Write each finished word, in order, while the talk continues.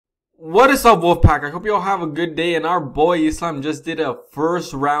What is up, Wolfpack? I hope you all have a good day. And our boy Islam just did a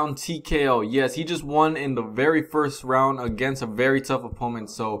first round TKO. Yes, he just won in the very first round against a very tough opponent.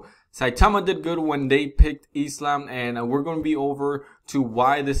 So Saitama did good when they picked Islam, and we're going to be over to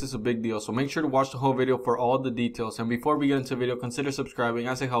why this is a big deal. So make sure to watch the whole video for all the details. And before we get into the video, consider subscribing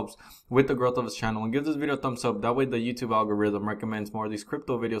as it helps with the growth of this channel. And give this video a thumbs up. That way the YouTube algorithm recommends more of these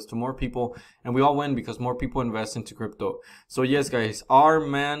crypto videos to more people. And we all win because more people invest into crypto. So yes, guys, our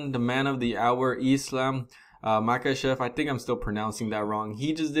man, the man of the hour, Islam Makhachev, I think I'm still pronouncing that wrong.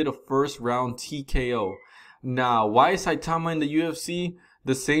 He just did a first round TKO. Now, why is Saitama in the UFC?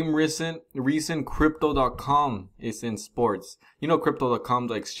 The same reason Crypto.com is in sports. You know, Crypto.com,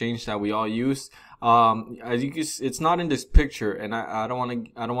 the exchange that we all use. As you can see, it's not in this picture, and I don't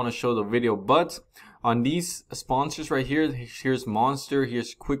want to show the video, but on these sponsors right here, here's Monster,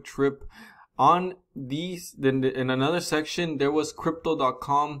 here's Quick Trip. On these, then in another section, there was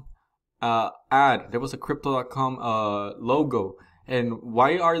Crypto.com ad. There was a Crypto.com logo. And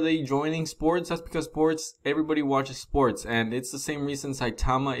why are they joining sports? That's because sports, everybody watches sports. And it's the same reason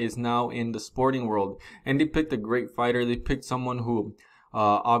Saitama is now in the sporting world. And they picked a great fighter. They picked someone who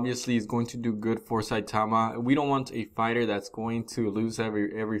obviously is going to do good for Saitama. We don't want a fighter that's going to lose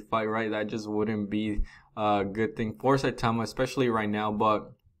every fight, right? That just wouldn't be a good thing for Saitama, especially right now.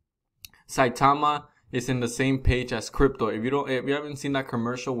 But Saitama is in the same page as Crypto. If you haven't seen that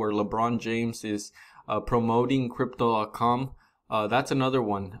commercial where LeBron James is promoting Crypto.com, that's another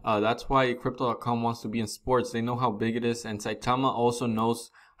one. That's why Crypto.com wants to be in sports. They know how big it is, and Saitama also knows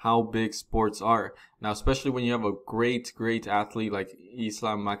how big sports are. Now, especially when you have a great athlete like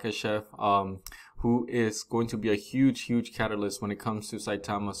Islam Makhachev, who is going to be a huge catalyst when it comes to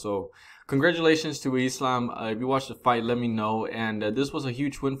Saitama. So, congratulations to Islam. If you watched the fight, let me know. And this was a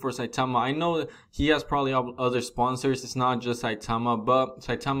huge win for Saitama. I know he has probably other sponsors. It's not just Saitama, but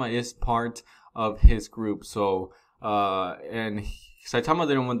Saitama is part of his group. So, and Saitama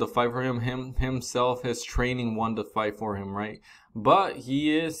didn't win the fight for him. Himself, his training won the fight for him, right? But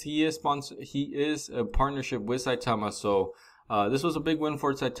he is a partnership with Saitama. So this was a big win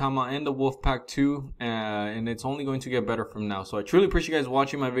for Saitama and the Wolfpack too, and it's only going to get better from now. So I truly appreciate you guys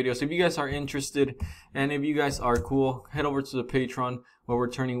watching my videos. If you guys are interested and if you guys are cool, head over to the Patreon where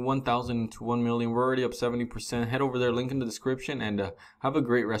we're turning 1,000 to 1 million. We're already up 70%. Head over there, link in the description, and have a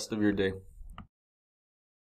great rest of your day.